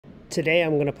Today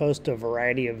I'm going to post a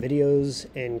variety of videos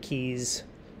and keys,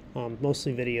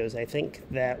 mostly videos I think,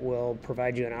 that will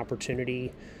provide you an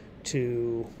opportunity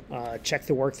to check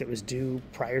the work that was due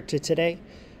prior to today,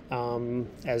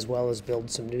 as well as build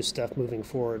some new stuff moving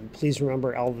forward. Please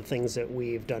remember all the things that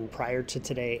we've done prior to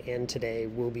today and today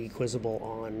will be quizzable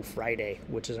on Friday,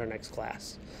 which is our next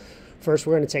class. First,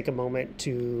 we're going to take a moment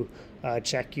to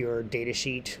check your data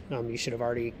sheet. You should have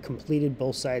already completed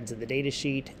both sides of the data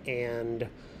sheet, and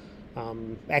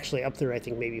actually up through I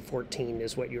think maybe 14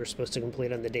 is what you were supposed to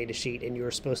complete on the data sheet, and you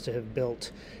were supposed to have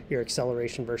built your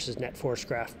acceleration versus net force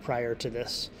graph prior to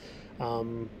this.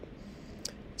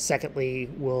 Secondly,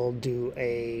 we'll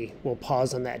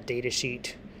pause on that data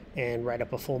sheet and write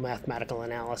up a full mathematical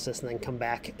analysis and then come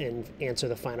back and answer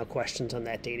the final questions on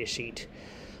that data sheet.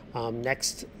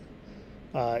 Next,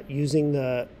 using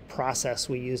the process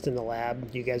we used in the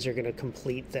lab, you guys are going to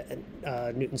complete the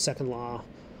Newton's second law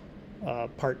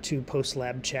Part 2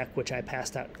 post-lab check, which I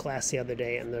passed out in class the other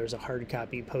day, and there's a hard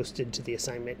copy posted to the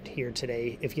assignment here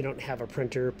today. If you don't have a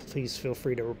printer, please feel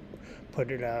free to put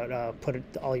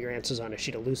all your answers on a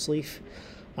sheet of loose leaf.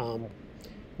 We'll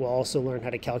also learn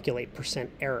how to calculate percent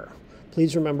error.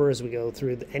 Please remember as we go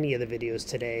through any of the videos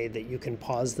today that you can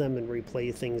pause them and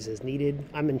replay things as needed.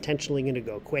 I'm intentionally going to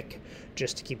go quick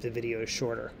just to keep the videos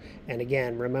shorter. And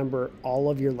again, remember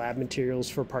all of your lab materials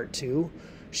for Part 2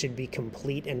 should be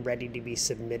complete and ready to be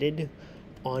submitted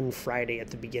on Friday at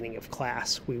the beginning of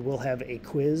class. We will have a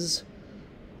quiz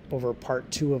over Part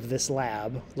 2 of this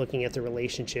lab looking at the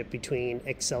relationship between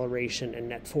acceleration and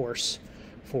net force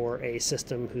for a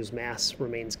system whose mass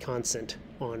remains constant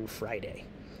on Friday.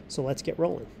 So let's get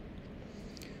rolling.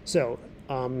 So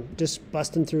just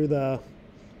busting through the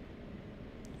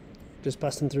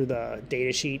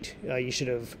data sheet, you should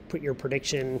have put your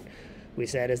prediction. We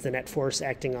said as the net force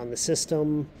acting on the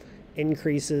system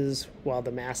increases while the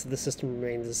mass of the system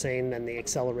remains the same, then the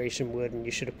acceleration would, and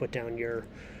you should have put down your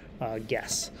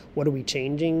guess. What are we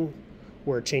changing?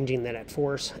 We're changing the net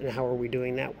force, and how are we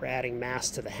doing that? We're adding mass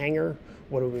to the hanger.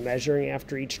 What are we measuring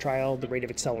after each trial? The rate of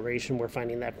acceleration, we're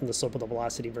finding that from the slope of the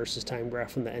velocity versus time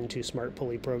graph from the N2 Smart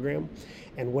Pulley program.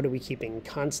 And what are we keeping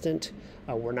constant?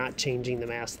 We're not changing the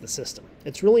mass of the system.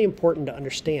 It's really important to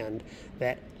understand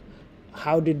that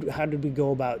how did we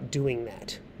go about doing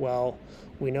that? Well,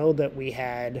 we know that we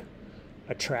had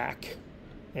a track,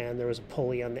 and there was a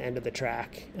pulley on the end of the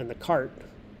track, and the cart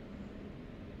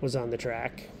was on the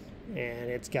track, and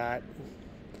it's got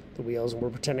the wheels, and we're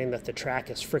pretending that the track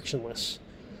is frictionless.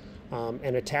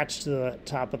 And attached to the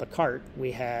top of the cart,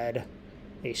 we had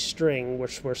a string,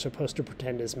 which we're supposed to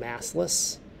pretend is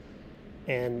massless,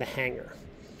 and the hanger.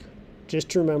 Just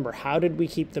to remember, how did we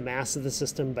keep the mass of the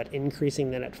system but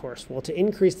increasing the net force? Well, to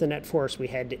increase the net force, we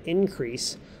had to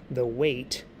increase the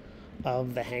weight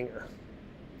of the hanger,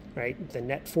 right? The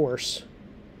net force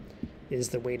is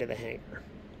the weight of the hanger.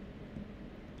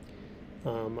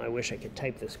 I wish I could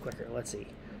type this quicker. Let's see.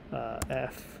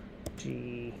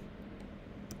 FG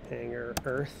hanger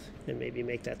earth, and maybe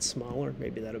make that smaller.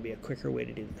 Maybe that'll be a quicker way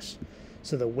to do this.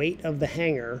 So the weight of the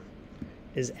hanger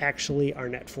is actually our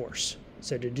net force.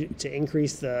 So to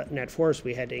increase the net force,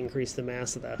 we had to increase the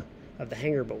mass of the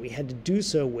hanger, but we had to do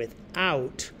so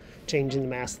without changing the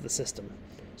mass of the system.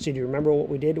 So do you remember what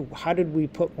we did? How did we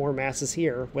put more masses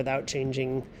here without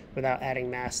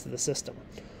adding mass to the system?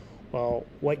 Well,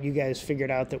 what you guys figured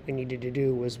out that we needed to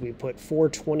do was we put 4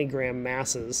 20-gram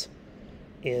masses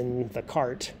in the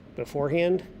cart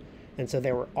beforehand, and so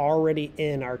they were already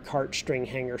in our cart string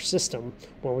hanger system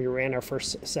when we ran our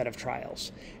first set of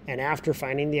trials. And after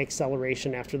finding the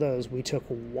acceleration after those, we took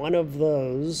one of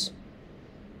those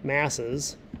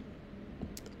masses,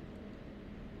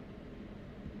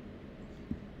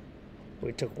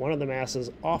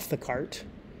 off the cart,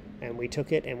 and we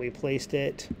took it and we placed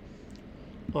it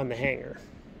on the hanger,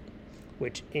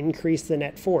 which increased the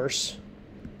net force,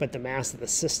 but the mass of the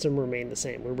system remained the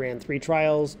same. We ran 3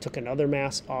 trials, took another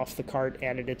mass off the cart,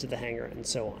 added it to the hanger, and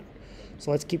so on.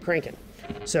 So let's keep cranking.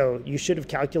 So you should have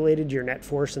calculated your net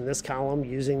force in this column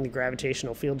using the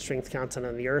gravitational field strength constant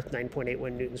on the Earth,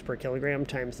 9.81 newtons per kilogram,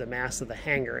 times the mass of the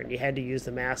hanger, and you had to use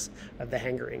the mass of the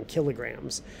hanger in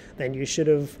kilograms. Then you should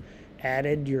have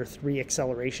added your 3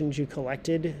 accelerations you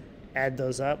collected, add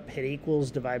those up, hit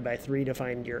equals, divide by 3 to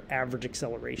find your average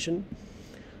acceleration.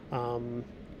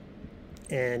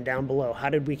 And down below, how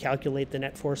did we calculate the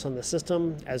net force on the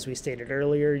system? As we stated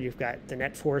earlier, you've got the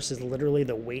net force is literally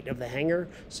the weight of the hanger.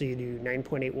 So you do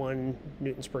 9.81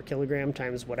 newtons per kilogram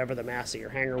times whatever the mass of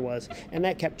your hanger was. And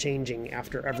that kept changing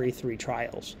after every 3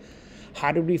 trials.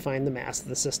 How did we find the mass of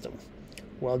the system?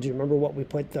 Well, do you remember what we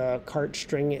put the cart,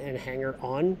 string, and hanger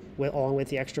on along with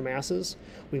the extra masses?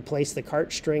 We placed the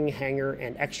cart, string, hanger,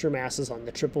 and extra masses on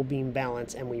the triple beam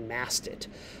balance, and we massed it.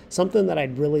 Something that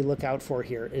I'd really look out for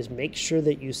here is make sure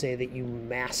that you say that you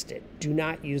massed it. Do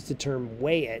not use the term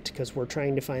weigh it, because we're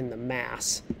trying to find the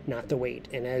mass, not the weight.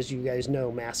 And as you guys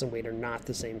know, mass and weight are not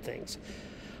the same things.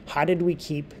 How did we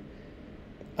keep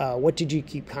what did you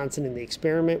keep constant in the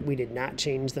experiment? We did not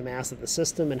change the mass of the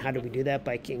system. And how did we do that?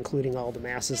 By including all the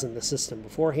masses in the system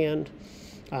beforehand.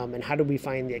 And how did we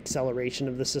find the acceleration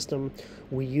of the system?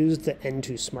 We used the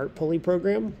N2 Smart Pulley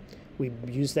program. We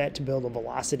used that to build a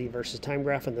velocity versus time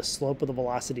graph, and the slope of the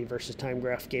velocity versus time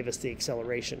graph gave us the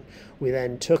acceleration. We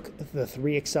then took the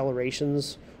 3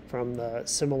 accelerations from the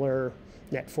similar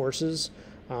net forces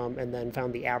and then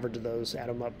found the average of those, add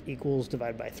them up, equals,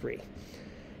 divide by 3.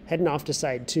 Heading off to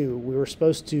side 2, we were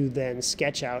supposed to then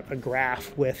sketch out a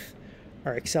graph with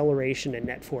our acceleration and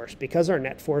net force. Because our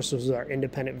net force was our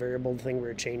independent variable, the thing we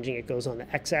were changing, it goes on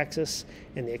the x-axis,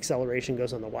 and the acceleration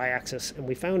goes on the y-axis. And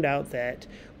we found out that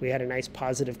we had a nice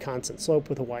positive constant slope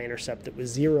with a y-intercept that was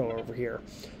 0 over here.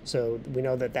 So we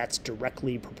know that that's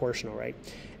directly proportional, right?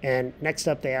 And next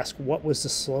up, they ask, what was the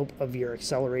slope of your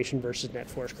acceleration versus net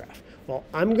force graph? Well,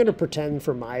 I'm going to pretend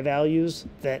for my values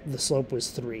that the slope was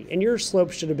 3. And your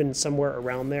slope should have been somewhere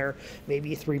around there,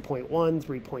 maybe 3.1,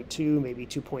 3.2, maybe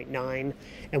 2.9.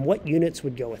 And what units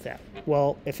would go with that?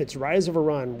 Well, if it's rise over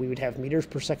run, we would have meters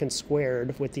per second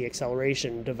squared with the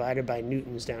acceleration divided by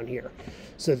newtons down here.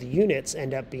 So the units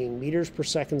end up being meters per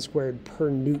second squared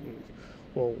per newton.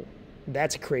 Well,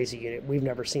 that's a crazy unit. We've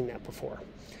never seen that before.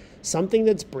 Something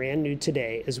that's brand new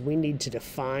today is we need to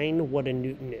define what a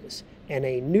newton is. And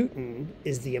a newton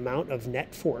is the amount of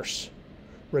net force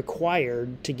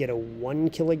required to get a 1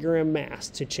 kilogram mass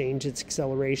to change its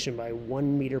acceleration by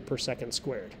 1 meter per second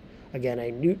squared. Again,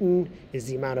 a newton is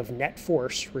the amount of net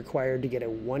force required to get a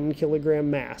 1 kilogram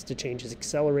mass to change its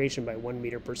acceleration by 1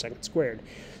 meter per second squared.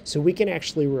 So we can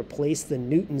actually replace the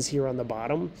newtons here on the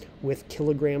bottom with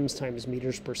kilograms times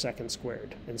meters per second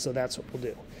squared. And so that's what we'll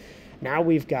do. Now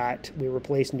we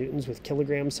replace newtons with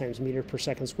kilograms times meters per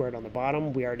second squared on the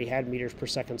bottom. We already had meters per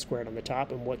second squared on the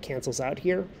top. And what cancels out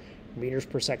here? Meters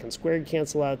per second squared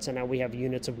cancel out. So now we have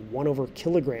units of 1 over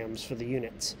kilograms for the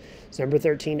units. So number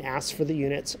 13 asks for the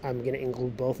units. I'm going to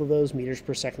include both of those, meters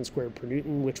per second squared per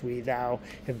newton, which we now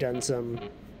have done some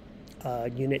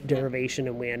unit derivation,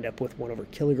 and we end up with 1 over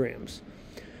kilograms,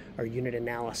 our unit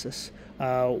analysis.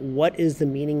 What is the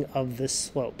meaning of this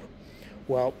slope?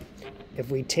 Well, if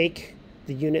we take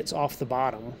the units off the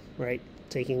bottom, right,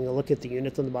 taking a look at the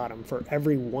units on the bottom, for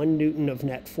every 1 newton of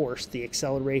net force, the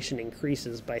acceleration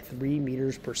increases by 3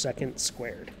 meters per second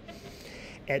squared.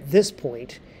 At this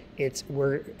point,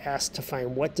 we're asked to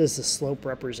find what does the slope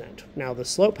represent. Now, the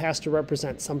slope has to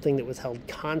represent something that was held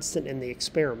constant in the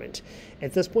experiment.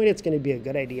 At this point, it's going to be a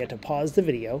good idea to pause the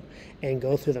video and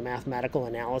go through the mathematical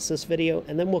analysis video,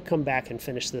 and then we'll come back and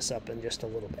finish this up in just a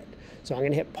little bit. So I'm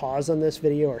going to hit pause on this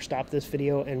video or stop this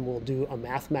video, and we'll do a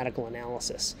mathematical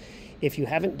analysis. If you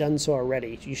haven't done so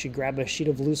already, you should grab a sheet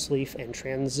of loose leaf and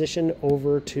transition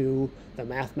over to the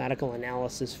mathematical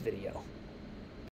analysis video.